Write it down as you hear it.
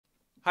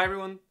Hi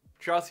everyone,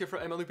 Charles here for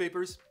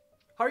NeurIPS.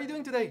 How are you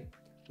doing today?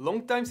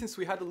 Long time since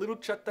we had a little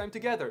chat time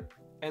together.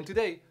 And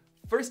today,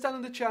 first time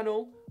on the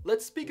channel,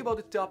 let's speak about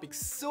a topic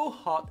so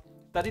hot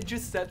that it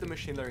just set the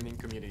machine learning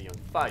community on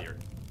fire.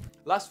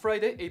 Last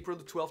Friday, April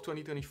the 12th,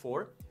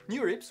 2024,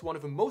 NeurIPS, one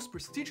of the most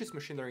prestigious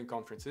machine learning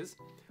conferences,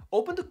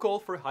 opened a call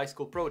for high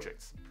school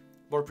projects.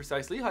 More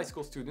precisely, high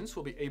school students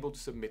will be able to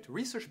submit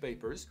research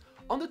papers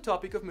on the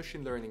topic of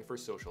machine learning for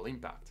social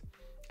impact.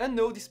 And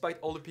no, despite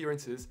all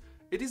appearances,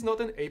 it is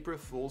not an April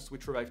Fool's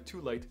which arrived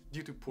too late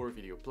due to poor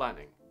video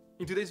planning.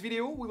 In today's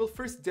video, we will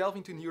first delve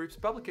into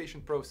NeurIPS'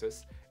 publication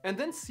process and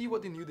then see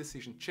what the new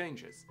decision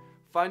changes.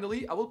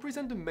 Finally, I will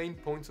present the main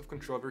points of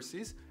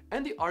controversies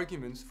and the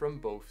arguments from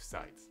both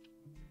sides.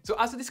 So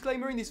as a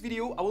disclaimer, in this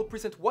video, I will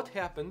present what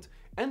happened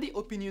and the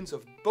opinions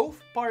of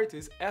both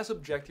parties as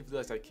objectively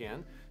as I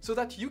can, so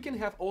that you can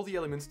have all the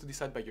elements to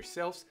decide by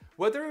yourselves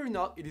whether or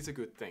not it is a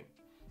good thing.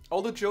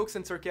 All the jokes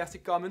and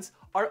sarcastic comments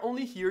are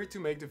only here to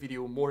make the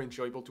video more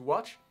enjoyable to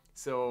watch,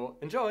 so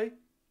enjoy!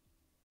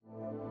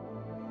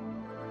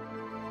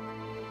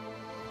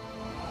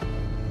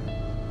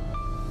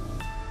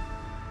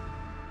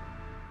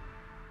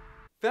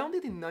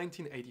 Founded in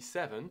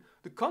 1987,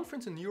 the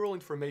Conference on Neural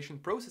Information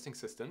Processing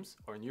Systems,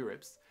 or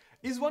NeurIPS,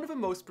 is one of the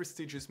most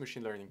prestigious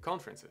machine learning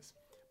conferences.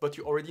 But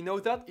you already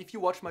know that if you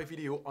watch my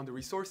video on the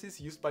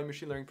resources used by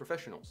machine learning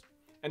professionals.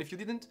 And if you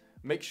didn't,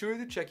 make sure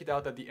to check it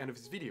out at the end of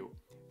this video.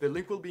 The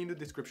link will be in the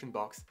description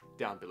box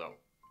down below.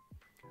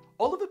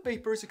 All of the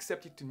papers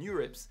accepted to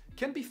NeurIPS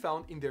can be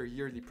found in their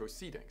yearly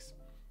proceedings.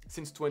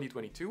 Since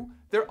 2022,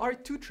 there are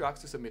two tracks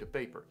to submit a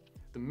paper: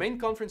 the main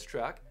conference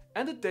track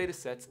and the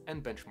datasets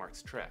and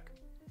benchmarks track.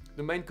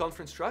 The main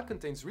conference track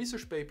contains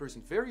research papers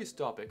on various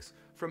topics,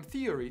 from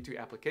theory to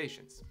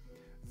applications.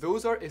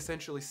 Those are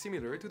essentially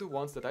similar to the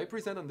ones that I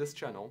present on this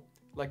channel,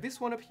 like this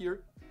one up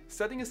here,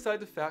 setting aside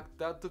the fact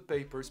that the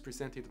papers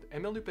presented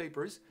at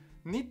NeurIPS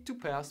need to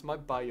pass my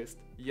biased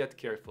yet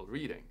careful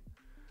reading.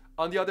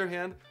 On the other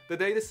hand, the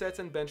datasets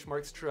and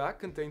benchmarks track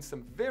contains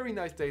some very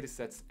nice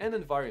datasets and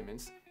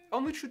environments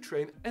on which to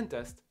train and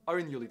test our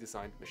newly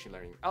designed machine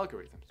learning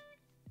algorithms.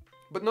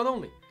 But not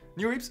only,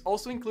 NeurIPS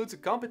also includes a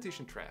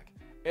competition track.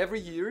 Every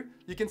year,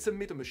 you can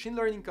submit a machine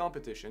learning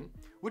competition,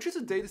 which is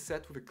a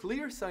dataset with a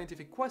clear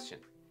scientific question.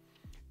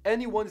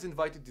 Anyone is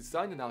invited to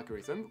design an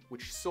algorithm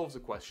which solves a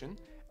question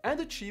and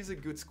achieves a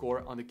good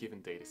score on a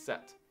given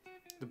dataset.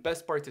 The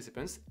best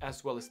participants,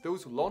 as well as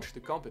those who launch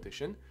the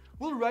competition,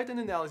 will write an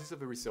analysis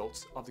of the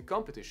results of the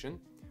competition,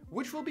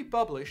 which will be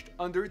published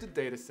under the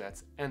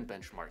datasets and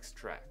benchmarks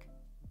track.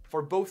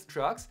 For both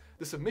tracks,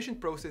 the submission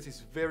process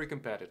is very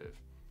competitive.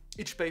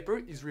 Each paper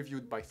is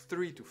reviewed by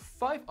 3 to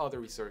 5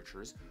 other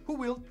researchers who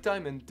will,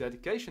 time and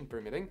dedication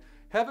permitting,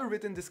 have a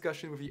written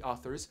discussion with the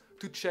authors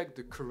to check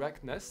the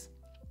correctness,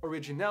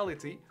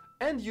 originality,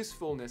 and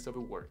usefulness of a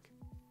work.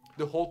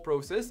 The whole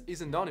process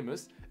is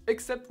anonymous,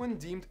 except when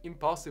deemed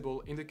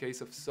impossible in the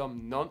case of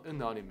some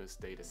non-anonymous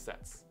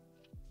datasets.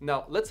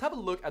 Now, let's have a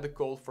look at the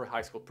call for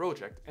high school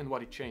project and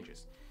what it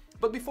changes.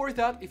 But before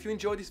that, if you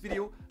enjoyed this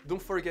video,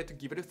 don't forget to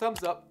give it a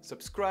thumbs up,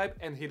 subscribe,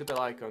 and hit the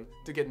bell icon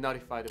to get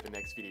notified of the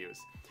next videos.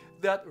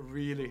 That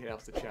really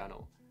helps the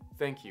channel.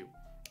 Thank you.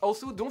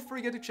 Also, don't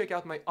forget to check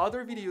out my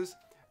other videos.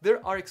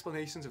 There are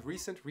explanations of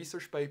recent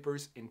research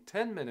papers in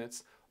 10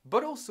 minutes,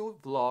 but also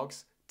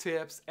vlogs,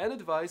 tips, and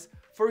advice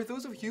for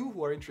those of you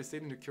who are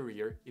interested in a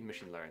career in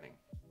machine learning.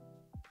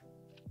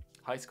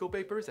 High school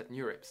papers at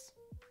NeurIPS.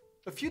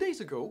 A few days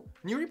ago,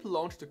 NeurIPS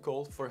launched a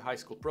call for high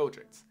school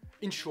projects.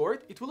 In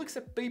short, it will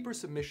accept paper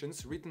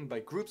submissions written by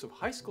groups of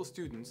high school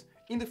students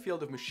in the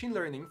field of machine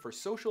learning for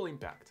social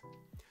impact.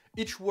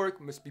 Each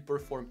work must be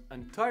performed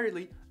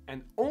entirely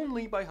and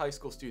only by high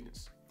school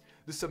students.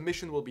 The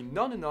submission will be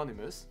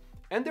non-anonymous,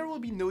 and there will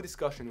be no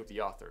discussion with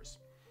the authors.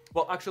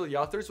 Well, actually, the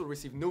authors will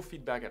receive no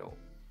feedback at all.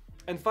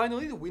 And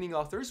finally, the winning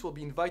authors will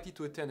be invited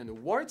to attend an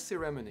awards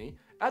ceremony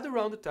at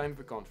around the time of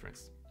the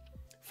conference.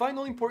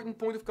 Final important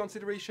point of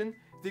consideration: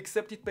 the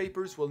accepted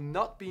papers will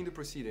not be in the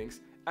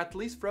proceedings, at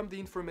least from the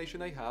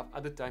information I have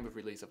at the time of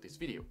release of this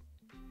video.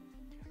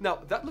 Now,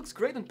 that looks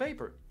great on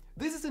paper.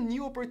 This is a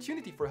new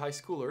opportunity for high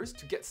schoolers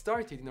to get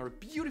started in our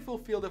beautiful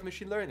field of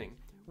machine learning,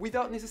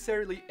 without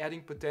necessarily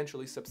adding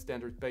potentially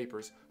substandard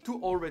papers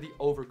to already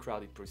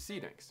overcrowded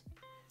proceedings.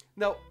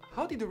 Now,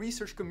 how did the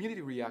research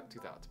community react to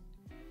that?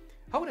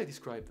 How would I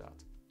describe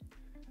that?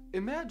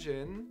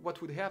 Imagine what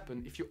would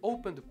happen if you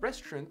opened a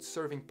restaurant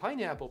serving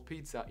pineapple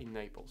pizza in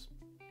Naples.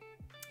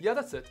 Yeah,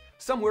 that's it,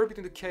 somewhere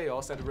between the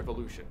chaos and the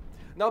revolution.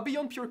 Now,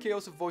 beyond pure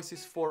chaos of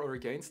voices for or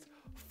against,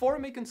 4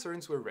 main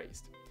concerns were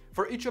raised.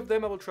 For each of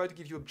them, I will try to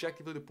give you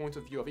objectively the point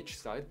of view of each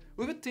side,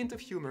 with a tint of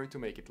humor to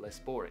make it less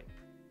boring.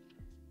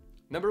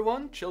 Number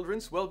 1,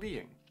 children's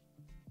well-being.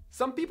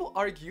 Some people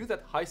argue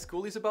that high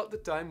school is about the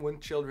time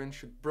when children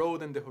should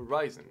broaden the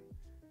horizon.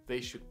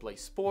 They should play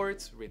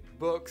sports, read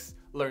books,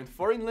 learn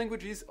foreign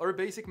languages or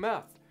basic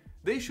math.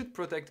 They should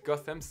protect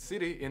Gotham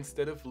City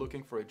instead of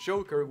looking for a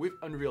Joker with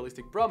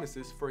unrealistic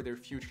promises for their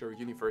future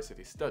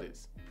university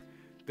studies.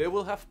 they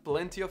will have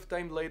plenty of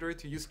time later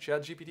to use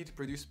ChatGPT to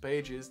produce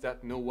pages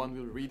that no one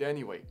will read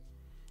anyway.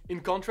 In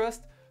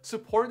contrast,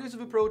 supporters of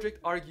the project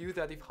argue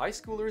that if high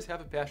schoolers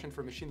have a passion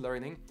for machine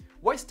learning,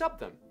 why stop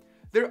them?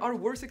 There are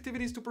worse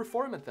activities to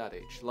perform at that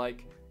age,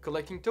 like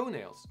collecting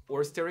toenails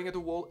or staring at a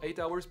wall 8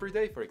 hours per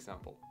day, for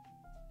example.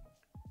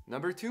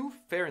 Number 2,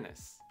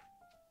 fairness.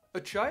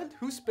 A child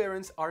whose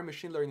parents are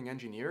machine learning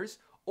engineers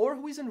or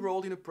who is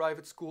enrolled in a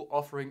private school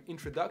offering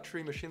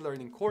introductory machine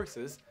learning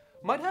courses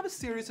might have a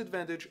serious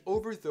advantage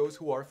over those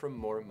who are from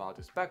more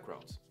modest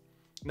backgrounds.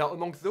 Now,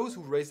 among those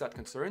who raise that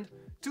concern,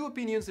 two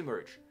opinions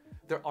emerge.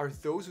 There are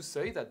those who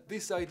say that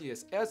this idea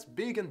is as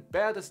big and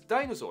bad as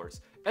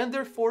dinosaurs and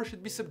therefore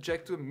should be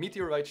subject to a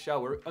meteorite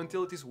shower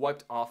until it is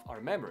wiped off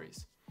our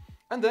memories.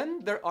 And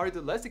then there are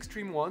the less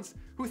extreme ones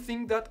who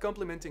think that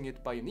complementing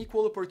it by an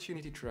equal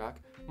opportunity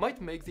track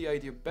might make the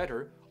idea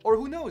better, or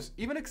who knows,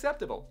 even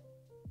acceptable.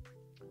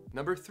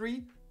 Number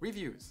 3,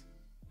 reviews.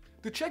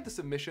 To check the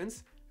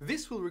submissions,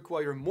 this will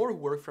require more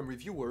work from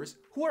reviewers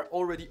who are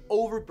already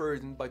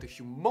overburdened by the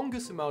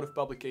humongous amount of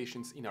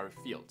publications in our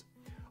field.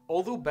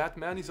 Although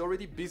Batman is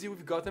already busy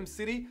with Gotham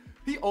City,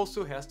 he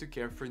also has to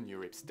care for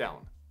NeurIPS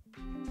Town.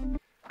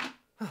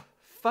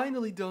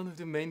 Finally done with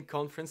the main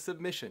conference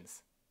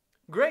submissions.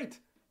 Great!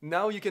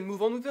 Now you can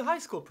move on with the high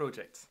school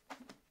projects.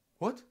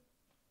 What?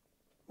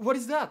 What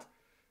is that?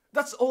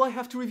 That's all I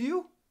have to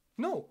review?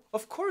 No,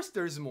 of course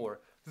there's more.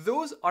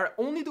 Those are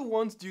only the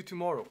ones due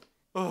tomorrow.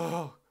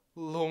 Oh,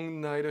 long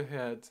night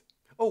ahead.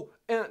 Oh,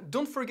 and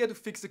don't forget to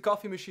fix the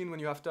coffee machine when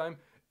you have time.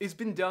 It's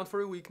been down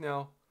for a week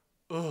now.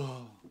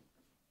 Ugh.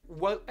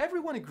 While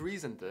everyone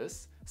agrees on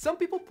this, some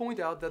people point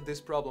out that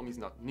this problem is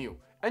not new,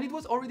 and it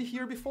was already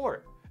here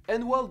before.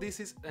 And while this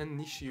is an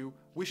issue,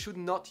 we should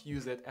not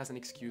use it as an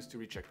excuse to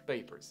reject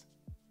papers.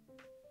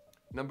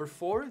 Number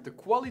 4, the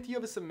quality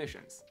of the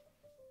submissions.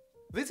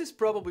 This is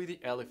probably the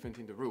elephant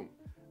in the room.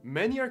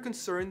 Many are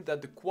concerned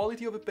that the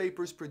quality of the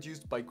papers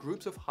produced by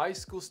groups of high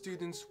school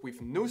students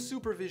with no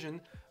supervision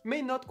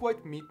may not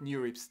quite meet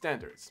NeurIPS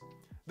standards.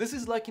 This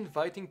is like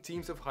inviting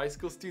teams of high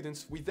school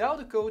students without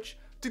a coach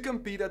to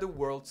compete at the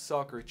World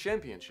Soccer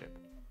Championship.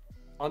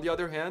 On the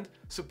other hand,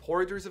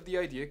 supporters of the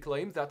idea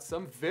claim that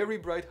some very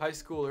bright high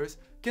schoolers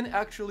can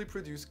actually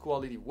produce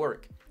quality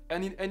work,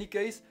 and in any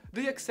case,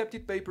 the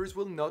accepted papers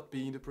will not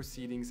be in the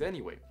proceedings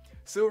anyway.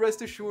 So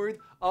rest assured,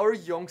 our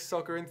young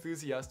soccer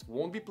enthusiasts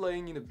won't be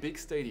playing in a big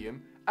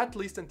stadium, at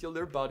least until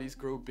their bodies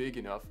grow big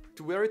enough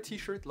to wear a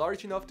t-shirt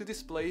large enough to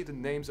display the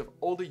names of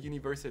all the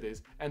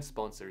universities and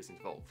sponsors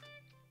involved.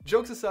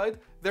 Jokes aside,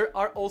 there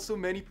are also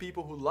many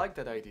people who like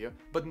that idea,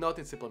 but not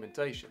its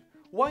implementation.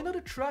 Why not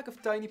a track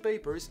of tiny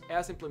papers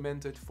as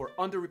implemented for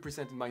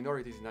underrepresented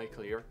minorities in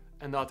iClear,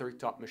 another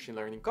top machine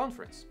learning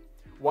conference?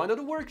 Why not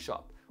a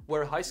workshop,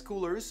 where high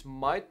schoolers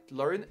might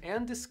learn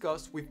and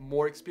discuss with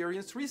more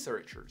experienced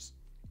researchers?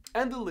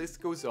 And the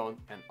list goes on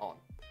and on.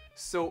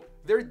 So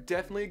there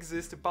definitely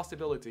exists a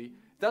possibility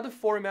that the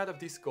format of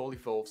this call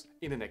evolves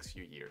in the next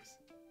few years.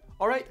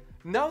 Alright,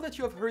 now that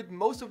you have heard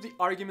most of the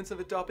arguments of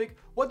the topic,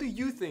 what do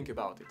you think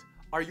about it?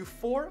 Are you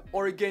for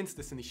or against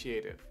this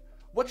initiative?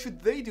 What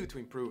should they do to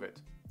improve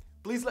it?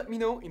 Please let me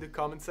know in the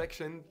comment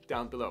section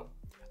down below.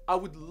 I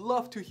would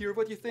love to hear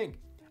what you think.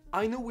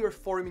 I know we are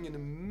forming an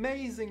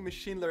amazing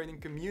machine learning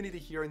community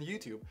here on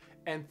YouTube,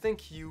 and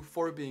thank you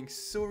for being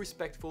so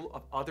respectful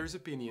of others'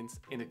 opinions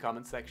in the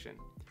comment section.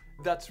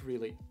 That's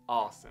really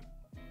awesome.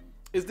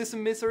 Is this a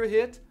miss or a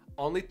hit?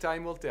 Only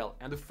time will tell,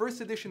 and the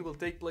first edition will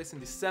take place in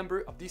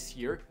December of this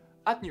year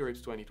at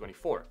NeurIPS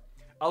 2024.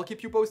 I'll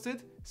keep you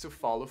posted, so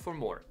follow for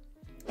more.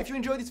 If you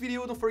enjoyed this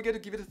video, don't forget to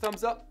give it a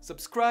thumbs up,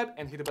 subscribe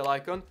and hit the bell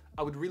icon,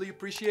 I would really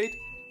appreciate.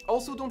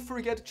 Also, don't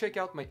forget to check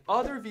out my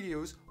other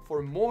videos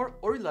for more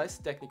or less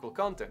technical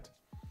content.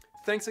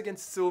 Thanks again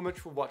so much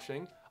for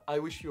watching, I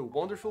wish you a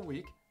wonderful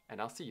week, and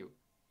I'll see you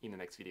in the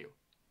next video.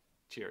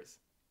 Cheers!